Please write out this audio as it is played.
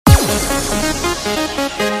Hi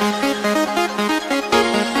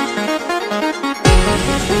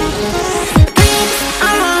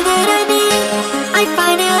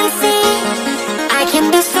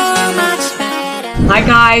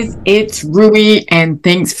guys, it's Ruhi, and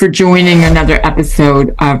thanks for joining another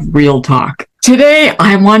episode of Real Talk. Today,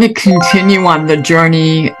 I want to continue on the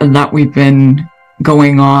journey that we've been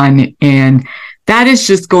going on, and that is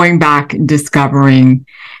just going back and discovering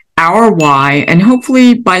our why. And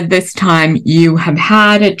hopefully by this time, you have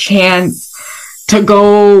had a chance to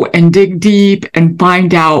go and dig deep and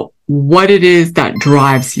find out what it is that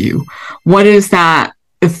drives you. What is that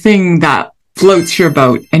thing that floats your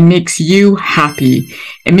boat and makes you happy?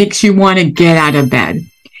 It makes you want to get out of bed.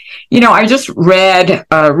 You know, I just read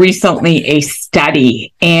recently a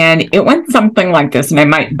study, and it went something like this, and I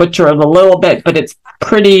might butcher it a little bit, but it's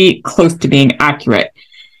pretty close to being accurate.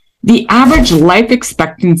 The average life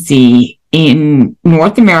expectancy in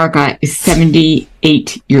North America is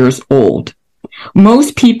 78 years old.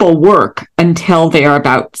 Most people work until they are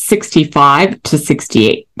about 65 to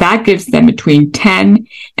 68. That gives them between 10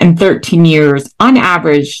 and 13 years on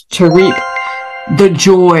average to reap the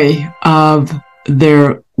joy of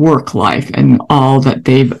their work life and all that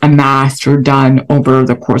they've amassed or done over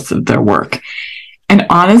the course of their work. And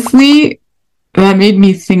honestly, that made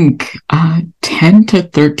me think 10 to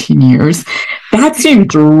 13 years. That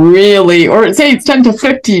seemed really, or say it's 10 to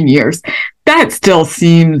 15 years. That still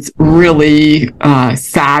seems really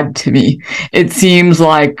sad to me. It seems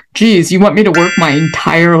like, geez, you want me to work my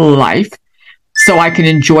entire life so I can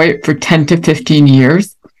enjoy it for 10 to 15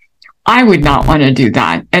 years? I would not want to do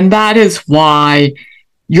that. And that is why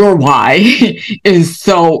your why is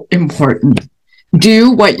so important.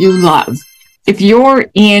 Do what you love. If you're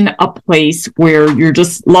in a place where you're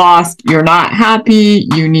just lost, you're not happy,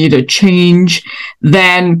 you need a change,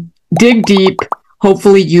 then dig deep.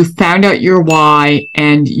 Hopefully you found out your why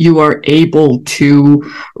and you are able to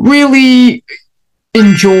really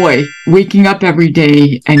enjoy waking up every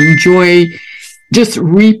day and enjoy just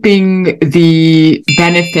reaping the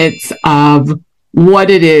benefits of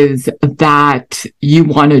what it is that you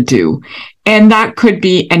want to do. And that could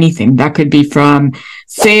be anything. That could be from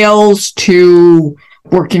sales to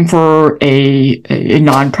working for a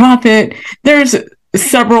nonprofit. There's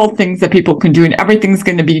several things that people can do, and everything's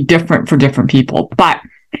going to be different for different people. But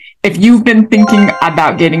if you've been thinking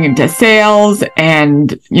about getting into sales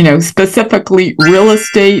and, you know, specifically real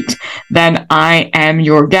estate, then I am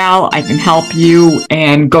your gal. I can help you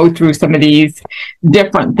and go through some of these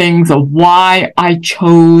different things of why I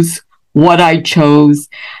chose what I chose.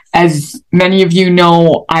 As many of you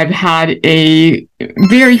know, I've had a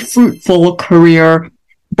very fruitful career,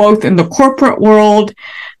 both in the corporate world.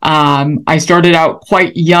 I started out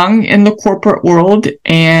quite young in the corporate world,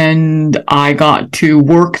 and I got to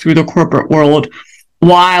work through the corporate world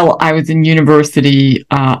while I was in University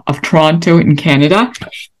of Toronto in Canada.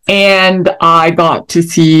 And I got to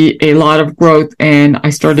see a lot of growth, and I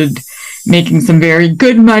started making some very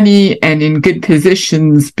good money and in good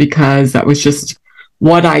positions because that was just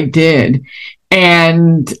what I did.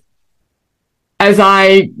 And as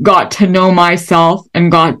I got to know myself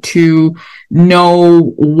and got to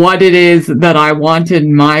know what it is that I wanted,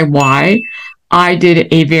 my why, I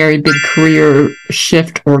did a very big career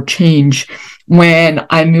shift or change when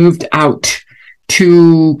I moved out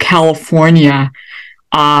to California.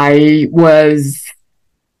 I was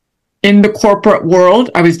in the corporate world.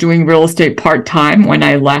 I was doing real estate part-time when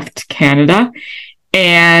I left Canada.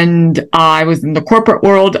 And I was in the corporate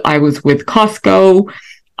world. I was with Costco.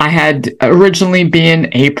 I had originally been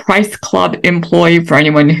a Price Club employee, for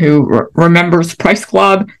anyone who remembers Price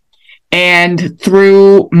Club. And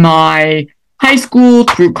through my high school,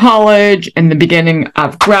 through college, and the beginning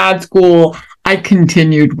of grad school, I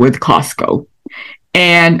continued with Costco.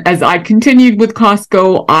 And as I continued with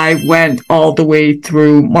Costco, I went all the way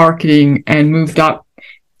through marketing and moved up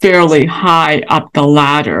fairly high up the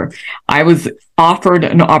ladder. I was offered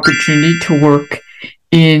an opportunity to work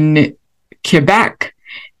in Quebec,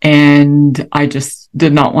 and I just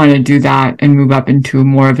did not want to do that and move up into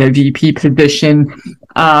more of a VP position.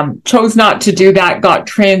 Chose not to do that, got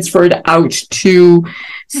transferred out to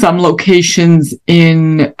some locations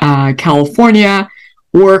in California,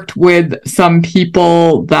 worked with some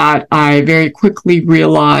people that I very quickly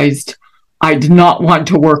realized I did not want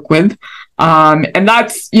to work with. And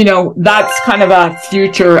that's kind of a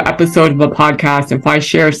future episode of the podcast. If I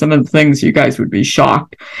share some of the things, you guys would be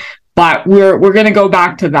shocked. But we're going to go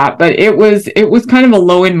back to that. But it was kind of a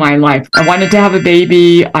low in my life. I wanted to have a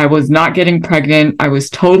baby. I was not getting pregnant. I was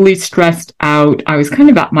totally stressed out. I was kind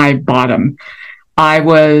of at my bottom. I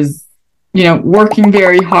was working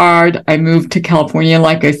very hard. I moved to California.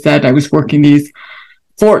 Like I said, I was working these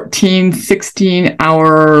 14,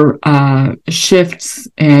 16-hour shifts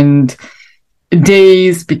and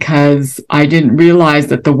days because I didn't realize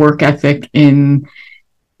that the work ethic in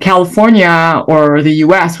California or the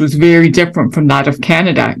US was very different from that of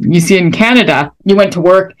Canada. You see, in Canada, you went to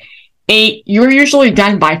work 8, you were usually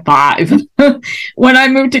done by 5. When I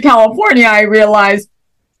moved to California, I realized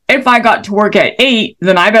if I got to work at 8,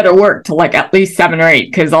 then I better work till like at least 7 or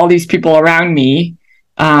 8, because all these people around me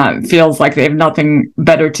feels like they have nothing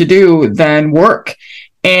better to do than work.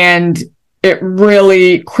 And it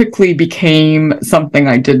really quickly became something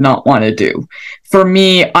I did not want to do. For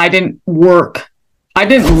me, I didn't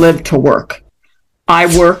live to work.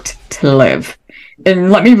 I worked to live.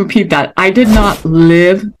 And let me repeat that. I did not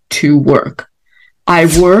live to work. I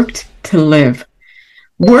worked to live.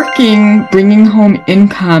 Working, bringing home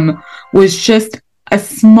income was just a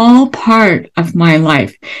small part of my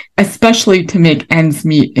life, especially to make ends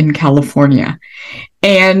meet in California.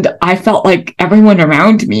 And I felt like everyone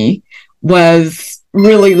around me was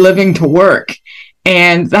really living to work.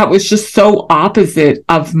 And that was just so opposite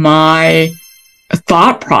of my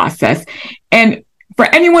thought process. And for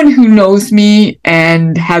anyone who knows me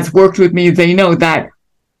and has worked with me, they know that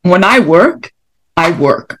when I work, I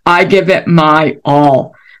work. I give it my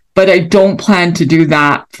all. But I don't plan to do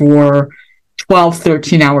that for 12,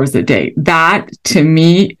 13 hours a day. That, to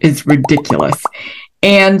me, is ridiculous.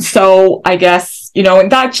 And so I guess,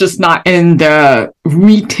 and that's just not in the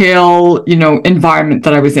retail, environment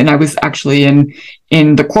that I was in. I was actually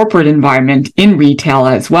in the corporate environment in retail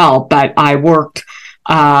as well. But I worked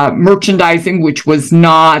merchandising, which was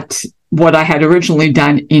not what I had originally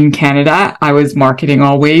done in Canada. I was marketing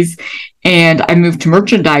always. And I moved to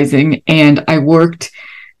merchandising, and I worked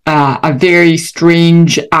a very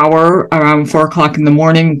strange hour around 4:00 in the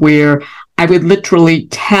morning where I would literally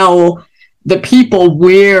tell the people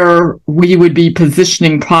where we would be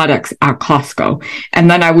positioning products at Costco. And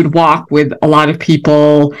then I would walk with a lot of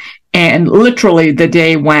people, and literally the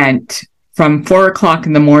day went from 4:00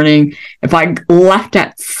 in the morning. If I left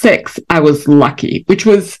at 6, I was lucky, which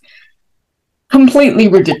was completely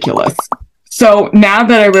ridiculous. So now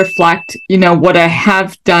that I reflect, what I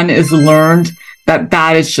have done is learned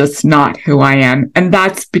that is just not who I am. And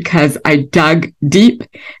that's because I dug deep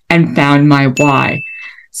and found my why.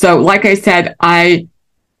 So like I said, I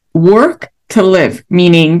work to live,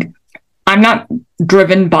 meaning I'm not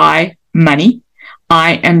driven by money.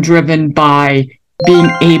 I am driven by being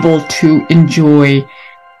able to enjoy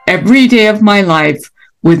every day of my life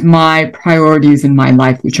with my priorities in my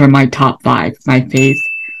life, which are my top 5, my faith,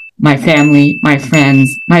 my family, my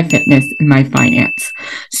friends, my fitness, and my finance.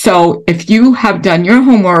 So if you have done your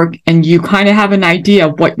homework and you kind of have an idea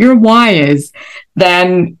of what your why is,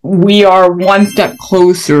 then we are one step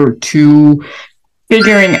closer to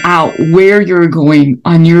figuring out where you're going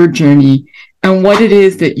on your journey and what it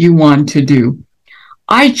is that you want to do.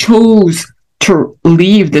 I chose to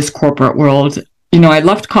leave this corporate world. I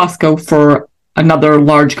left Costco for another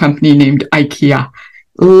large company named IKEA.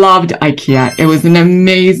 Loved IKEA. It was an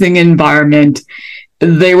amazing environment.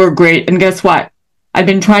 They were great. And guess what? I've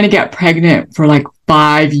been trying to get pregnant for like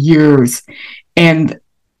 5 years. And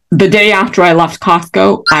the day after I left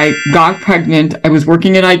Costco, I got pregnant. I was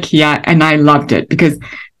working at IKEA and I loved it because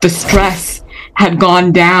the stress had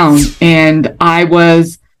gone down and I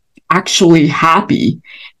was actually happy.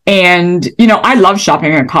 And, I love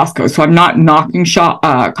shopping at Costco, so I'm not knocking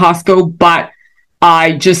Costco, but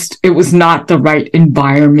it was not the right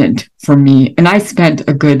environment for me. And I spent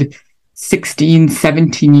a good 16,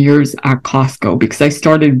 17 years at Costco because I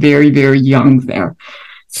started very, very young there.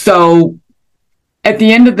 So at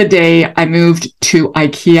the end of the day, I moved to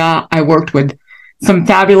IKEA. I worked with some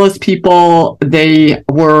fabulous people. They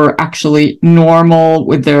were actually normal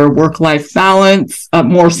with their work-life balance,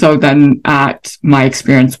 more so than at my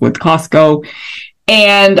experience with Costco.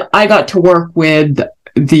 And I got to work with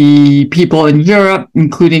the people in Europe,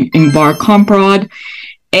 including Ingvar Kamprad.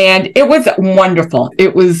 And it was wonderful.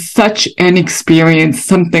 It was such an experience,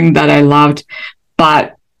 something that I loved.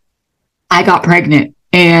 But I got pregnant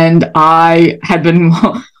and I had been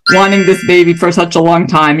wanting this baby for such a long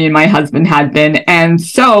time. Me and my husband had been. And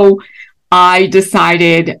so I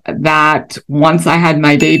decided that once I had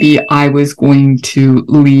my baby, I was going to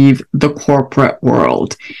leave the corporate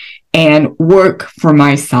world and work for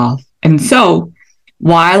myself. And so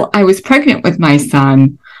while I was pregnant with my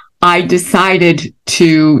son, I decided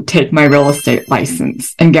to take my real estate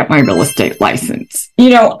license and get my real estate license.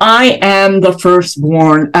 I am the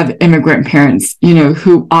firstborn of immigrant parents,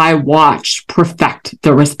 who I watched perfect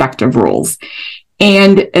the respective roles.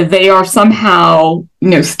 And they are somehow,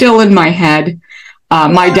 still in my head.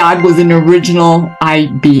 My dad was an original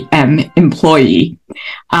IBM employee.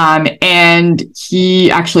 And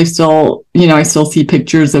he actually still, I still see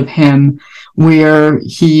pictures of him where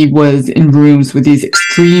he was in rooms with these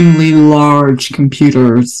extremely large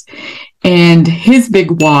computers. And his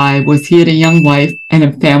big why was he had a young wife and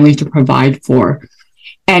a family to provide for.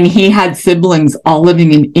 And he had siblings all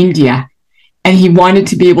living in India. And he wanted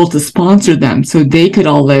to be able to sponsor them so they could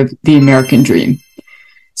all live the American dream.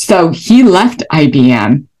 So he left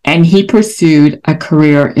IBM and he pursued a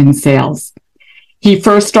career in sales. He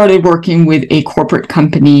first started working with a corporate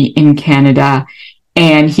company in Canada,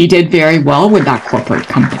 and he did very well with that corporate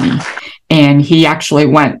company. And he actually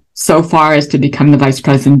went so far as to become the vice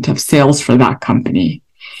president of sales for that company.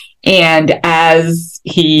 And as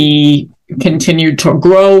he continued to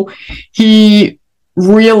grow, he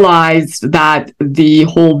realized that the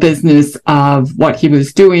whole business of what he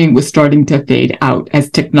was doing was starting to fade out as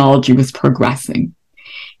technology was progressing.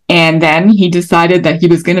 And then he decided that he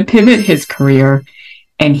was going to pivot his career,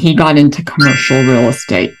 and he got into commercial real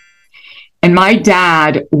estate. And my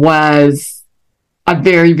dad was a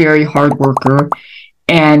very, very hard worker,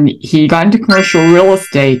 and he got into commercial real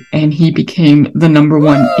estate and he became the number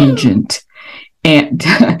one agent. And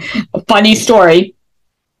a funny story,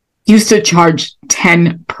 used to charge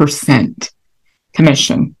 10%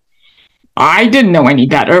 commission. I didn't know any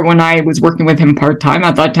better. When I was working with him part-time,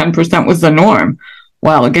 I thought 10% was the norm.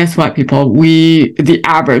 Well, guess what, people? The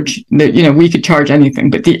average, we could charge anything,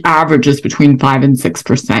 but the average is between 5 and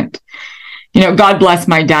 6%. God bless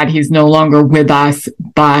my dad. He's no longer with us,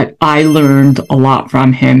 but I learned a lot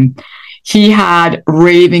from him. He had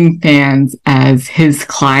raving fans as his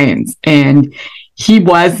clients, and he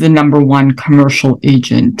was the number one commercial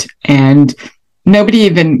agent, and nobody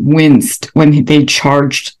even winced when he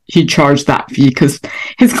charged that fee because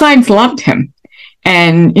his clients loved him.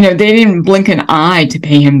 And, they didn't blink an eye to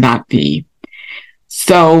pay him that fee.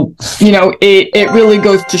 So, it really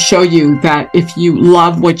goes to show you that if you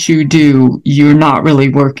love what you do, you're not really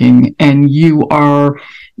working, and you are,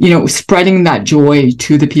 spreading that joy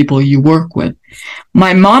to the people you work with.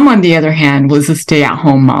 My mom, on the other hand, was a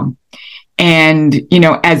stay-at-home mom. And,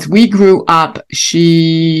 as we grew up,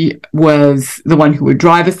 she was the one who would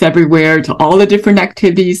drive us everywhere to all the different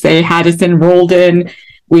activities they had us enrolled in.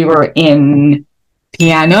 We were in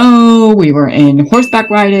piano, we were in horseback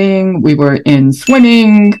riding, we were in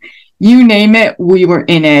swimming, you name it, we were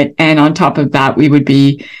in it. And on top of that, we would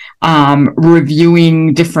be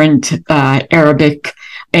reviewing different Arabic.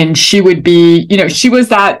 And she would be, she was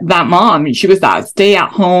that mom. She was that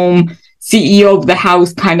stay-at-home CEO of the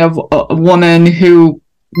house kind of a woman who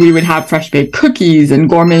we would have fresh baked cookies and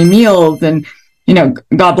gourmet meals. And,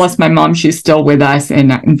 God bless my mom. She's still with us.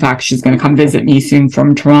 And in fact, she's going to come visit me soon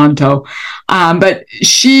from Toronto. But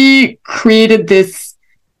she created this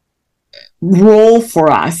role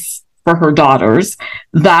for us, for her daughters,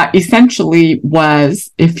 that essentially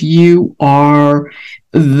was, if you are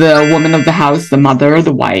the woman of the house, the mother,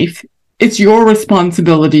 the wife, it's your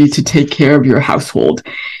responsibility to take care of your household.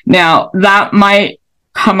 Now, that might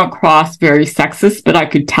come across very sexist, but I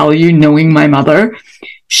could tell you, knowing my mother,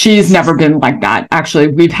 she's never been like that. Actually,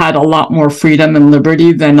 we've had a lot more freedom and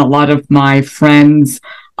liberty than a lot of my friends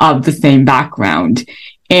of the same background.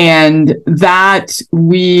 And that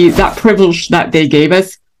privilege that they gave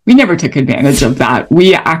us, we never took advantage of that.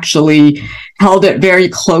 We actually held it very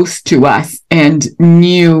close to us and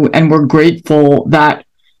knew and were grateful that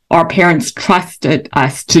our parents trusted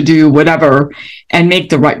us to do whatever and make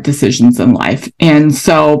the right decisions in life. And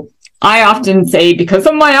so I often say, because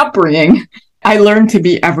of my upbringing, I learned to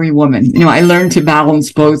be every woman. I learned to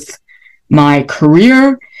balance both my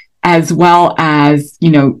career as well as,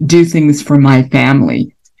 do things for my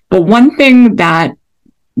family. But one thing that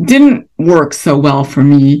didn't work so well for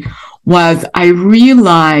me was I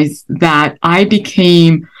realized that I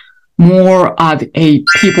became more of a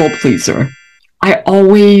people pleaser. I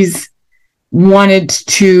always wanted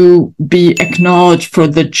to be acknowledged for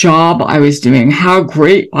the job I was doing, how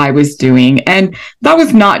great I was doing. And that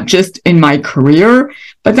was not just in my career,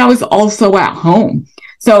 but that was also at home.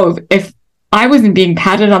 So if I wasn't being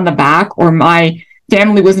patted on the back, or my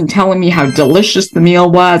family wasn't telling me how delicious the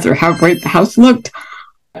meal was or how great the house looked,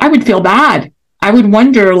 I would feel bad. I would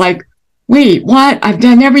wonder, wait, what? I've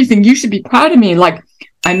done everything. You should be proud of me.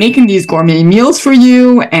 I'm making these gourmet meals for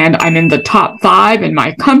you, and I'm in the top 5 in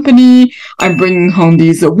my company. I'm bringing home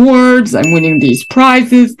these awards. I'm winning these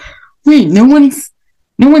prizes. Wait, no one's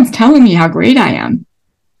telling me how great I am.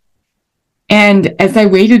 And as I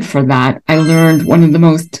waited for that, I learned one of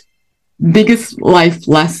the biggest life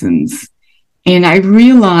lessons And I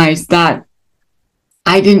realized that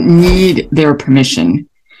I didn't need their permission,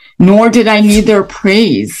 nor did I need their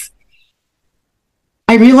praise.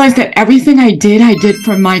 I realized that everything I did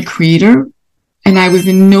for my Creator, and I was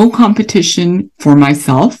in no competition for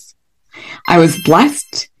myself. I was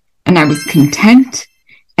blessed and I was content,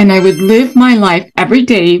 and I would live my life every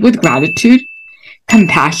day with gratitude,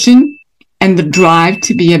 compassion, and the drive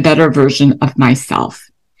to be a better version of myself.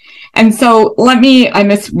 And so I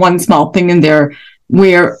missed one small thing in there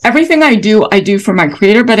where everything I do for my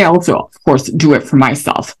Creator, but I also, of course, do it for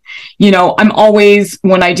myself.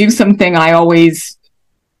 When I do something, I always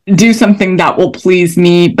do something that will please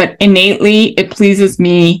me, but innately it pleases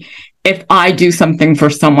me if I do something for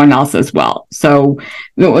someone else as well. So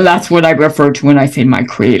that's what I refer to when I say my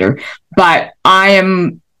Creator. But I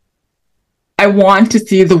want to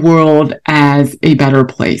see the world as a better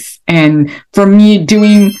place. And for me,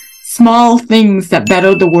 doing small things that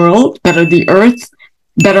better the world, better the earth,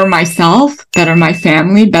 better myself, better my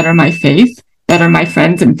family, better my faith, better my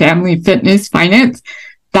friends and family, fitness, finance,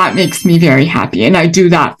 that makes me very happy. And I do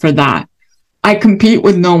that for that. I compete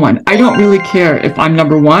with no one. I don't really care if I'm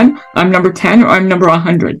number 1, I'm number 10, or I'm number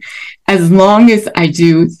 100. As long as I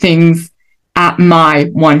do things at my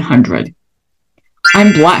 100.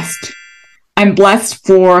 I'm blessed. I'm blessed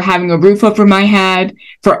for having a roof over my head,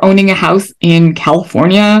 for owning a house in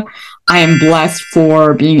California. I am blessed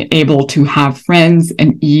for being able to have friends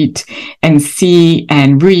and eat and see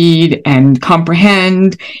and read and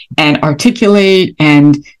comprehend and articulate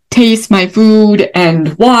and taste my food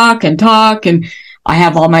and walk and talk, and I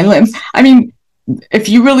have all my limbs. I mean, if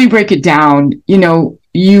you really break it down,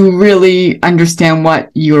 you really understand what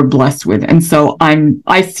you're blessed with. And so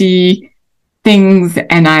I see things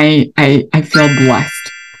and I feel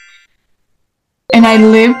blessed. And I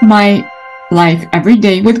live my life every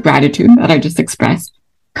day with gratitude that I just expressed,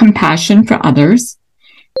 compassion for others,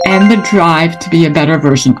 and the drive to be a better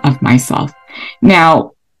version of myself.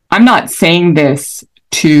 Now, I'm not saying this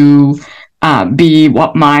to be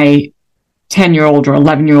what my 10-year-old or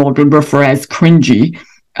 11-year-old would refer as cringy.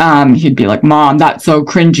 He'd be like, Mom, that's so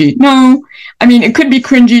cringy. No, I mean, it could be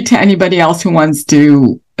cringy to anybody else who wants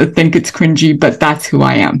to think it's cringy, but that's who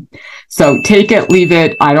I am. So take it, leave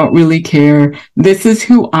it. I don't really care. This is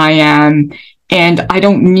who I am. And I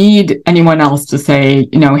don't need anyone else to say,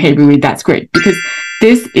 hey, Ruhi, that's great, because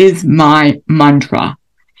this is my mantra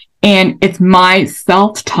and it's my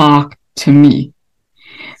self-talk to me.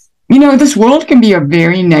 This world can be a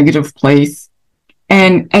very negative place.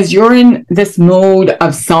 And as you're in this mode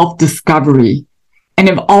of self-discovery and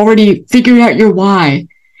have already figured out your why,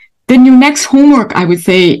 then your next homework, I would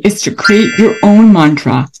say, is to create your own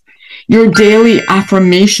mantra, your daily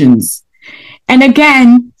affirmations. And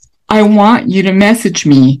again, I want you to message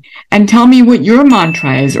me and tell me what your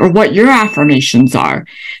mantra is or what your affirmations are.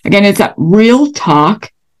 Again, it's at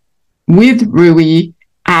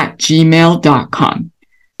realtalkwithruhi@gmail.com.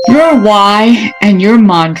 Your why and your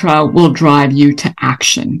mantra will drive you to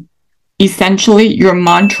action. Essentially, your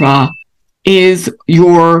mantra is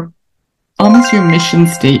almost your mission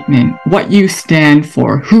statement, what you stand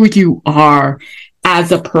for, who you are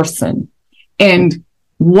as a person, and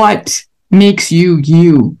what makes you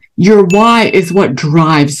you. Your why is what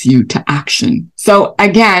drives you to action. So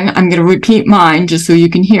again, I'm going to repeat mine just so you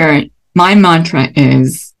can hear it. My mantra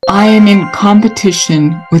is, I am in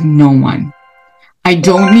competition with no one. I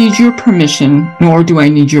don't need your permission, nor do I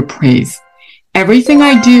need your praise. Everything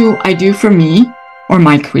I do for me or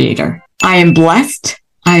my Creator. I am blessed,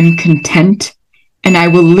 I'm content, and I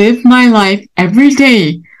will live my life every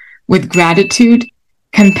day with gratitude,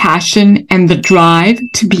 compassion, and the drive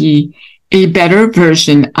to be a better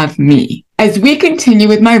version of me. As we continue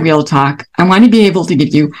with my Real Talk, I want to be able to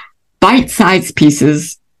give you bite-sized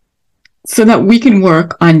pieces so that we can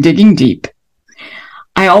work on digging deep.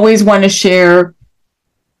 I always want to share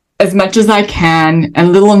as much as I can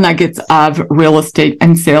and little nuggets of real estate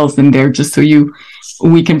and sales in there just so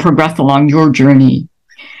we can progress along your journey.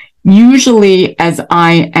 Usually as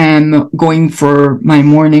I am going for my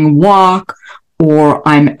morning walk or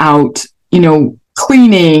I'm out,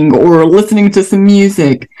 cleaning or listening to some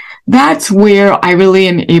music, that's where I really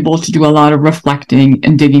am able to do a lot of reflecting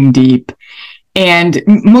and digging deep. And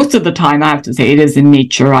most of the time, I have to say, it is in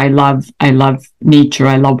nature. I love nature.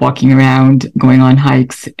 I love walking around, going on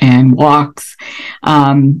hikes and walks.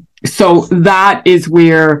 So that is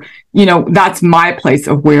where, that's my place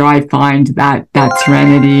of where I find that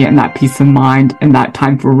serenity and that peace of mind and that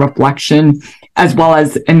time for reflection, as well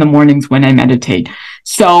as in the mornings when I meditate.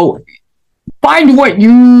 So find what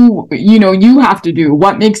you have to do.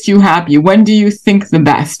 What makes you happy? When do you think the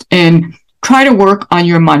best? And try to work on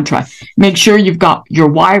your mantra. Make sure you've got your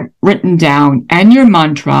why written down and your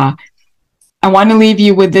mantra. I want to leave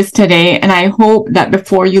you with this today, and I hope that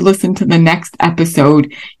before you listen to the next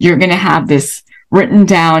episode, you're going to have this written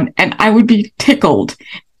down, and I would be tickled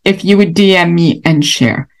if you would DM me and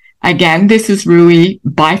share. Again, this is Ruhi.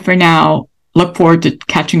 Bye for now. Look forward to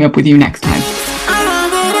catching up with you next time.